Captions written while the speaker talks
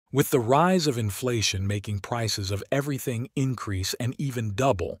With the rise of inflation making prices of everything increase and even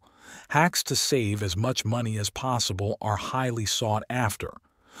double, hacks to save as much money as possible are highly sought after.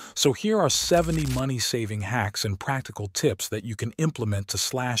 So here are 70 money-saving hacks and practical tips that you can implement to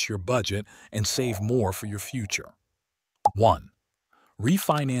slash your budget and save more for your future. 1.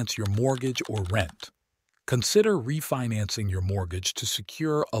 Refinance your mortgage or rent. Consider refinancing your mortgage to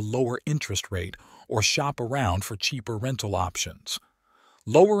secure a lower interest rate or shop around for cheaper rental options.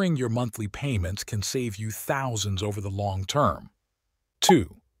 Lowering your monthly payments can save you thousands over the long term.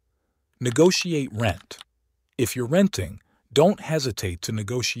 2. Negotiate rent. If you're renting, don't hesitate to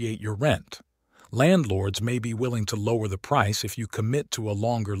negotiate your rent. Landlords may be willing to lower the price if you commit to a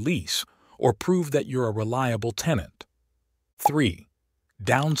longer lease or prove that you're a reliable tenant. 3.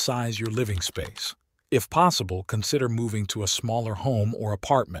 Downsize your living space. If possible, consider moving to a smaller home or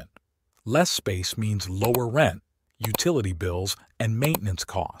apartment. Less space means lower rent, utility bills, and maintenance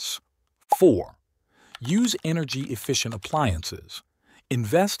costs. 4. Use energy-efficient appliances.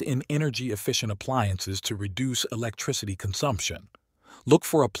 Invest in energy-efficient appliances to reduce electricity consumption. Look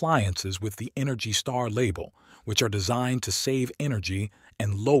for appliances with the Energy Star label, which are designed to save energy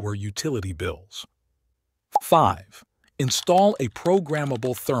and lower utility bills. 5. Install a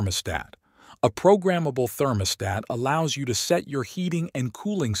programmable thermostat. A programmable thermostat allows you to set your heating and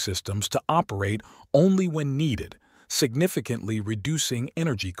cooling systems to operate only when needed, significantly reducing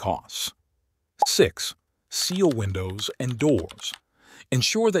energy costs. 6. Seal windows and doors.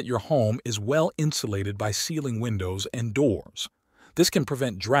 Ensure that your home is well insulated by sealing windows and doors. This can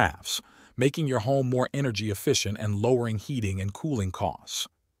prevent drafts, making your home more energy efficient and lowering heating and cooling costs.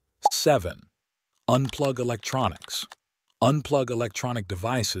 7. Unplug electronics. Unplug electronic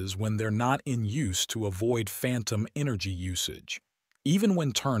devices when they're not in use to avoid phantom energy usage. Even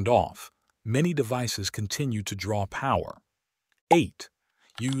when turned off, many devices continue to draw power. 8.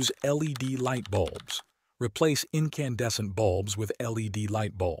 Use LED light bulbs. Replace incandescent bulbs with LED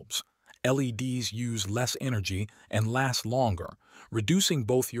light bulbs. LEDs use less energy and last longer, reducing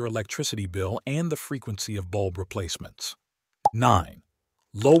both your electricity bill and the frequency of bulb replacements. 9.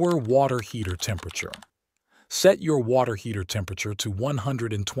 Lower water heater temperature. Set your water heater temperature to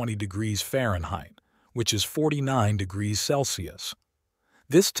 120 degrees Fahrenheit, which is 49 degrees Celsius.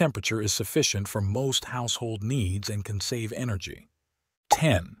 This temperature is sufficient for most household needs and can save energy.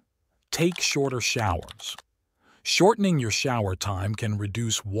 10. Take shorter showers. Shortening your shower time can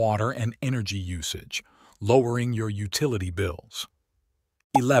reduce water and energy usage, lowering your utility bills.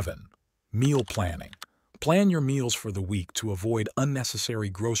 11. Meal planning. Plan your meals for the week to avoid unnecessary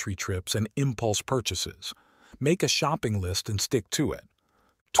grocery trips and impulse purchases. Make a shopping list and stick to it.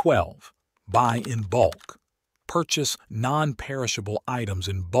 12. Buy in bulk. Purchase non-perishable items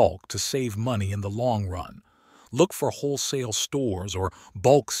in bulk to save money in the long run. Look for wholesale stores or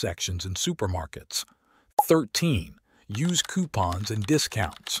bulk sections in supermarkets. 13. Use coupons and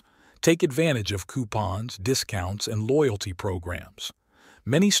discounts. Take advantage of coupons, discounts, and loyalty programs.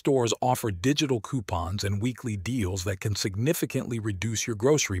 Many stores offer digital coupons and weekly deals that can significantly reduce your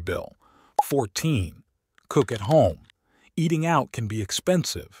grocery bill. 14. Cook at home. Eating out can be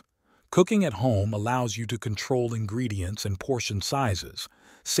expensive. Cooking at home allows you to control ingredients and portion sizes,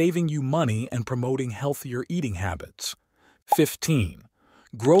 saving you money and promoting healthier eating habits. 15.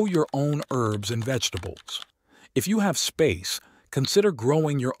 Grow your own herbs and vegetables. If you have space, consider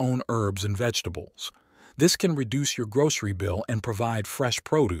growing your own herbs and vegetables. This can reduce your grocery bill and provide fresh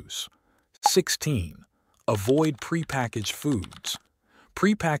produce. 16. Avoid prepackaged foods.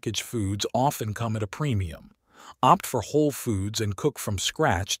 Prepackaged foods often come at a premium. Opt for whole foods and cook from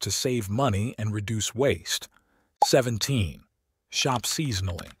scratch to save money and reduce waste. 17. Shop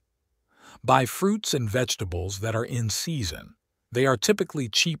seasonally. Buy fruits and vegetables that are in season. They are typically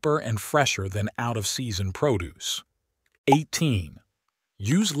cheaper and fresher than out-of-season produce. 18.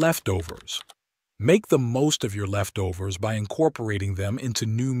 Use leftovers. Make the most of your leftovers by incorporating them into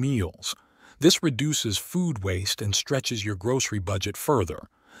new meals. This reduces food waste and stretches your grocery budget further.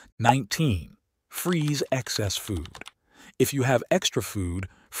 19. Freeze excess food. If you have extra food,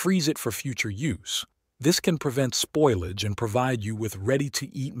 freeze it for future use. This can prevent spoilage and provide you with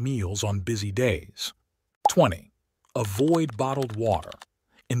ready-to-eat meals on busy days. 20. Avoid bottled water.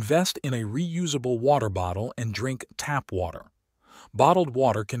 Invest in a reusable water bottle and drink tap water. Bottled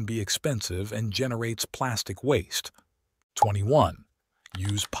water can be expensive and generates plastic waste. 21.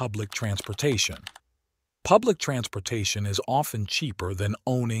 Use public transportation. Public transportation is often cheaper than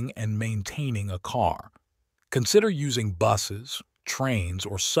owning and maintaining a car. Consider using buses, trains,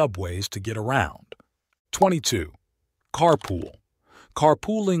 or subways to get around. 22. Carpool.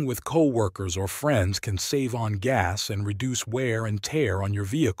 Carpooling with coworkers or friends can save on gas and reduce wear and tear on your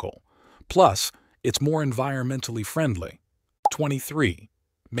vehicle. Plus, it's more environmentally friendly. 23.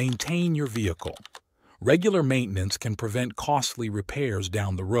 Maintain your vehicle. Regular maintenance can prevent costly repairs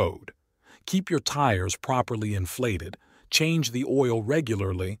down the road. Keep your tires properly inflated, change the oil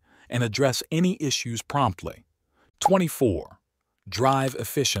regularly, and address any issues promptly. 24. Drive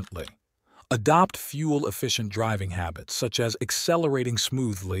efficiently. Adopt fuel-efficient driving habits, such as accelerating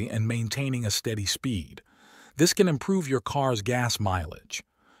smoothly and maintaining a steady speed. This can improve your car's gas mileage.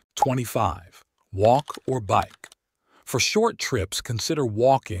 25. Walk or bike. For short trips, consider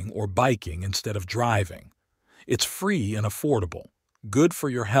walking or biking instead of driving. It's free and affordable, good for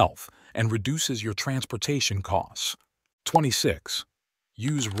your health, and reduces your transportation costs. 26.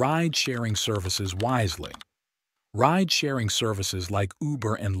 Use ride-sharing services wisely. Ride-sharing services like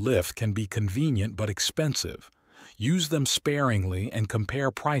Uber and Lyft can be convenient but expensive. Use them sparingly and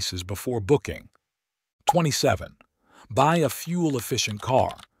compare prices before booking. 27. Buy a fuel-efficient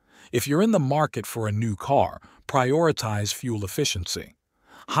car. If you're in the market for a new car, prioritize fuel efficiency.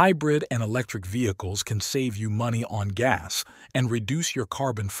 Hybrid and electric vehicles can save you money on gas and reduce your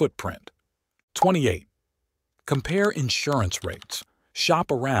carbon footprint. 28. Compare insurance rates.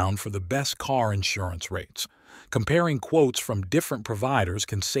 Shop around for the best car insurance rates. Comparing quotes from different providers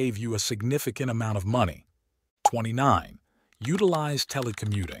can save you a significant amount of money. 29. Utilize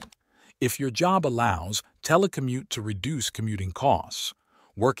telecommuting. If your job allows, telecommute to reduce commuting costs.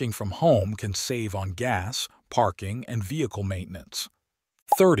 Working from home can save on gas, parking, and vehicle maintenance.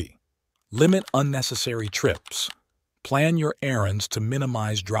 30. Limit unnecessary trips. Plan your errands to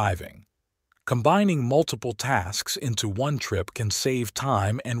minimize driving. Combining multiple tasks into one trip can save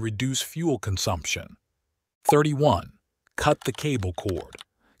time and reduce fuel consumption. 31. Cut the cable cord.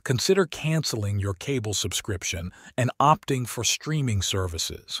 Consider canceling your cable subscription and opting for streaming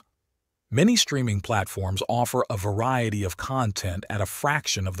services. Many streaming platforms offer a variety of content at a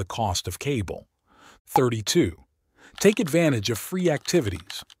fraction of the cost of cable. 32. Take advantage of free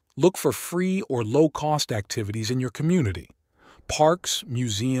activities. Look for free or low-cost activities in your community. Parks,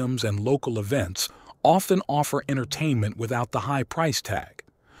 museums, and local events often offer entertainment without the high price tag.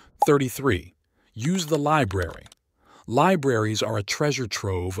 33. Use the library. Libraries are a treasure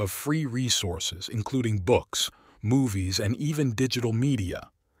trove of free resources, including books, movies, and even digital media.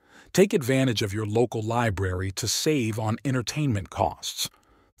 Take advantage of your local library to save on entertainment costs.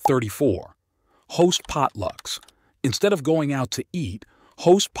 34. Host potlucks. Instead of going out to eat,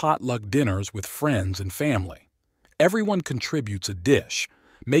 host potluck dinners with friends and family. Everyone contributes a dish,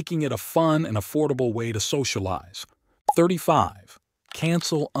 making it a fun and affordable way to socialize. 35.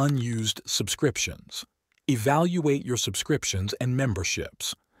 Cancel unused subscriptions. Evaluate your subscriptions and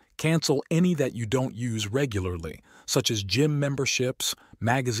memberships. Cancel any that you don't use regularly, such as gym memberships,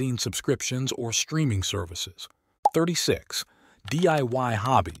 magazine subscriptions, or streaming services. 36. DIY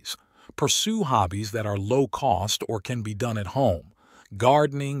hobbies. Pursue hobbies that are low cost or can be done at home.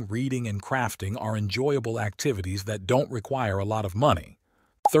 Gardening, reading, and crafting are enjoyable activities that don't require a lot of money.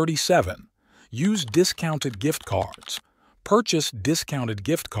 37. Use discounted gift cards. Purchase discounted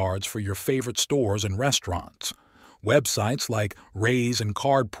gift cards for your favorite stores and restaurants. Websites like Raise and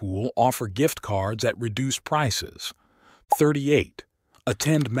Cardpool offer gift cards at reduced prices. 38.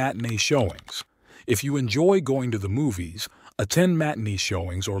 Attend matinee showings. If you enjoy going to the movies, attend matinee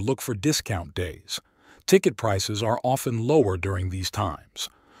showings or look for discount days. Ticket prices are often lower during these times.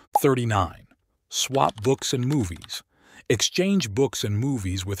 39. Swap books and movies. Exchange books and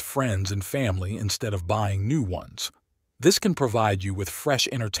movies with friends and family instead of buying new ones. This can provide you with fresh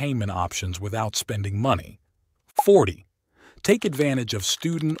entertainment options without spending money. 40. Take advantage of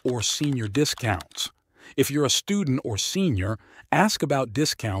student or senior discounts. If you're a student or senior, ask about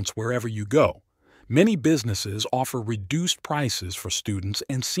discounts wherever you go. Many businesses offer reduced prices for students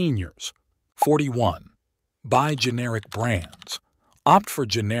and seniors. 41. Buy generic brands. Opt for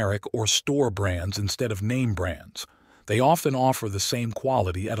generic or store brands instead of name brands. They often offer the same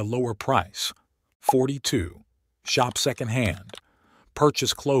quality at a lower price. 42. Shop secondhand.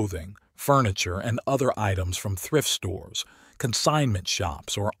 Purchase clothing, furniture, and other items from thrift stores, consignment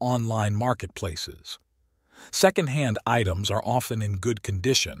shops, or online marketplaces. Secondhand items are often in good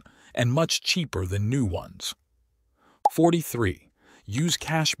condition and much cheaper than new ones. 43. Use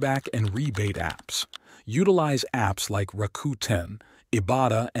cashback and rebate apps. Utilize apps like Rakuten,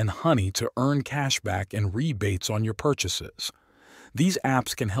 Ibotta, and Honey to earn cashback and rebates on your purchases. These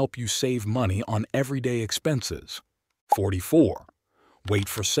apps can help you save money on everyday expenses. 44. Wait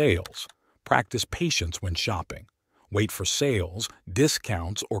for sales. Practice patience when shopping. Wait for sales,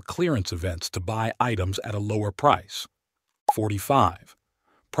 discounts, or clearance events to buy items at a lower price. 45.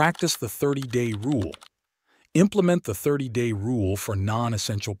 Practice the 30-day rule. Implement the 30-day rule for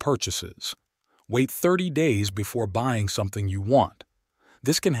non-essential purchases. Wait 30 days before buying something you want.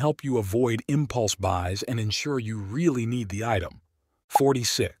 This can help you avoid impulse buys and ensure you really need the item.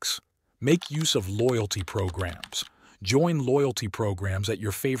 46. Make use of loyalty programs. Join loyalty programs at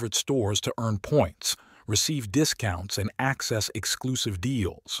your favorite stores to earn points, receive discounts, and access exclusive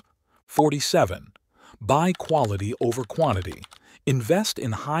deals. 47. Buy quality over quantity. Invest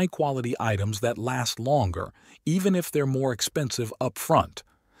in high-quality items that last longer, even if they're more expensive up front.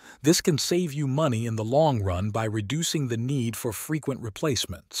 This can save you money in the long run by reducing the need for frequent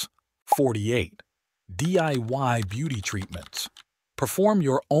replacements. 48. DIY beauty treatments. Perform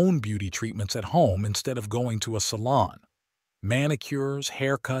your own beauty treatments at home instead of going to a salon. Manicures,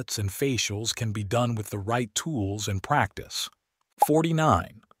 haircuts, and facials can be done with the right tools and practice.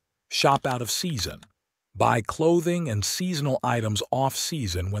 49. Shop out of season. Buy clothing and seasonal items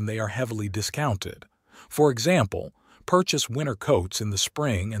off-season when they are heavily discounted. For example, purchase winter coats in the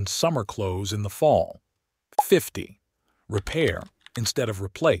spring and summer clothes in the fall. 50. Repair instead of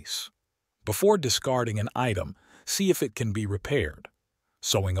replace. Before discarding an item, see if it can be repaired.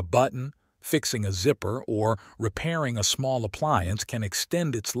 Sewing a button, fixing a zipper, or repairing a small appliance can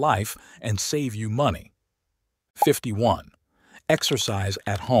extend its life and save you money. 51. Exercise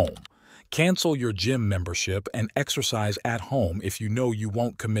at home. Cancel your gym membership and exercise at home if you know you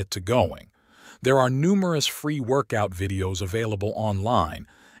won't commit to going. There are numerous free workout videos available online,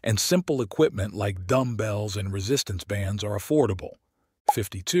 and simple equipment like dumbbells and resistance bands are affordable.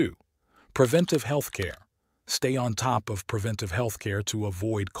 52. Preventive health care. Stay on top of preventive health care to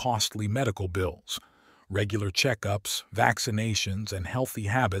avoid costly medical bills. Regular checkups, vaccinations, and healthy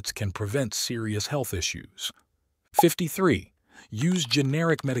habits can prevent serious health issues. 53. Use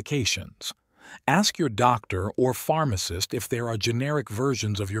generic medications. Ask your doctor or pharmacist if there are generic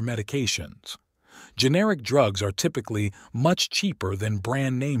versions of your medications. Generic drugs are typically much cheaper than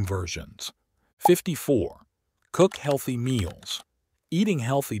brand-name versions. 54. Cook healthy meals. Eating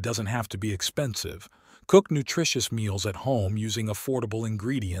healthy doesn't have to be expensive. Cook nutritious meals at home using affordable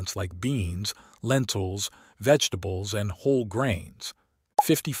ingredients like beans, lentils, vegetables, and whole grains.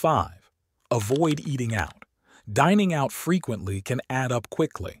 55. Avoid eating out. Dining out frequently can add up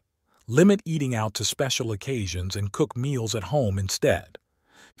quickly. Limit eating out to special occasions and cook meals at home instead.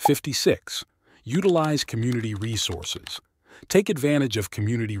 56. Utilize community resources. Take advantage of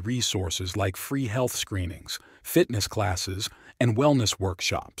community resources like free health screenings, fitness classes, and wellness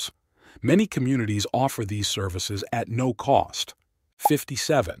workshops. Many communities offer these services at no cost.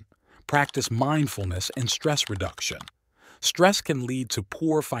 57. Practice mindfulness and stress reduction. Stress can lead to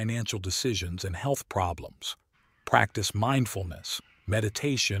poor financial decisions and health problems. Practice mindfulness,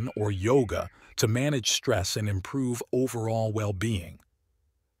 meditation, or yoga to manage stress and improve overall well-being.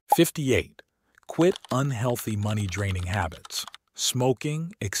 58. Quit unhealthy money-draining habits.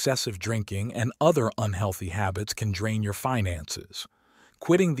 Smoking, excessive drinking, and other unhealthy habits can drain your finances.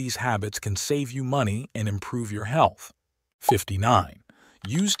 Quitting these habits can save you money and improve your health. 59.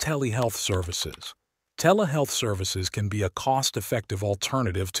 Use telehealth services. Telehealth services can be a cost-effective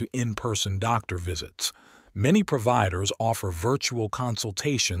alternative to in-person doctor visits. Many providers offer virtual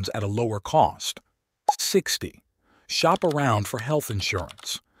consultations at a lower cost. 60. Shop around for health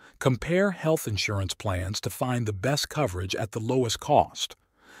insurance. Compare health insurance plans to find the best coverage at the lowest cost.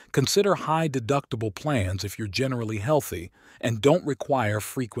 Consider high-deductible plans if you're generally healthy and don't require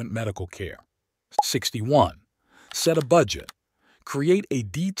frequent medical care. 61. Set a budget. Create a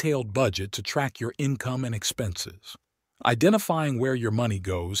detailed budget to track your income and expenses. Identifying where your money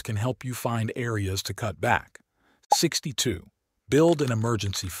goes can help you find areas to cut back. 62. Build an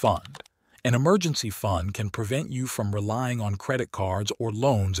emergency fund. An emergency fund can prevent you from relying on credit cards or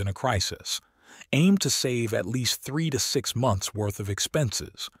loans in a crisis. Aim to save at least 3 to 6 months' worth of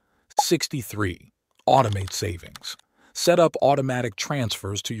expenses. 63. Automate savings. Set up automatic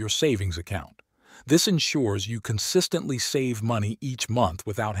transfers to your savings account. This ensures you consistently save money each month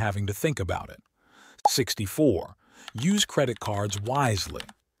without having to think about it. 64. Use credit cards wisely.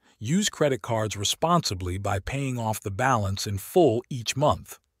 Use credit cards responsibly by paying off the balance in full each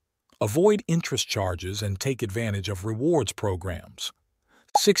month. Avoid interest charges and take advantage of rewards programs.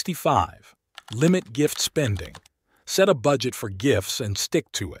 65. Limit gift spending. Set a budget for gifts and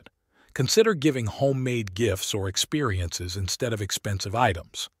stick to it. Consider giving homemade gifts or experiences instead of expensive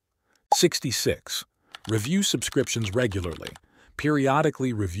items. 66. Review subscriptions regularly.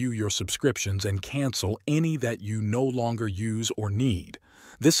 Periodically review your subscriptions and cancel any that you no longer use or need.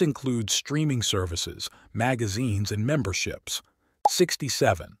 This includes streaming services, magazines, and memberships.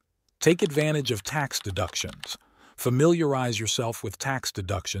 67. Take advantage of tax deductions. Familiarize yourself with tax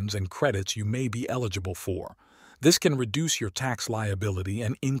deductions and credits you may be eligible for. This can reduce your tax liability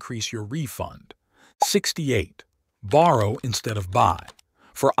and increase your refund. 68. Borrow instead of buy.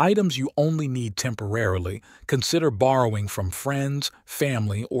 For items you only need temporarily, consider borrowing from friends,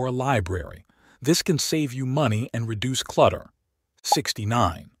 family, or a library. This can save you money and reduce clutter.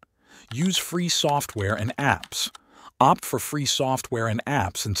 69. Use free software and apps. Opt for free software and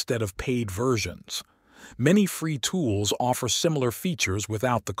apps instead of paid versions. Many free tools offer similar features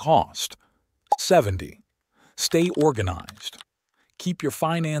without the cost. 70. Stay organized. Keep your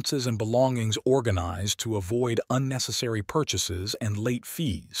finances and belongings organized to avoid unnecessary purchases and late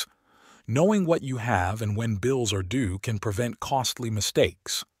fees. Knowing what you have and when bills are due can prevent costly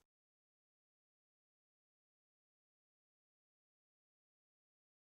mistakes.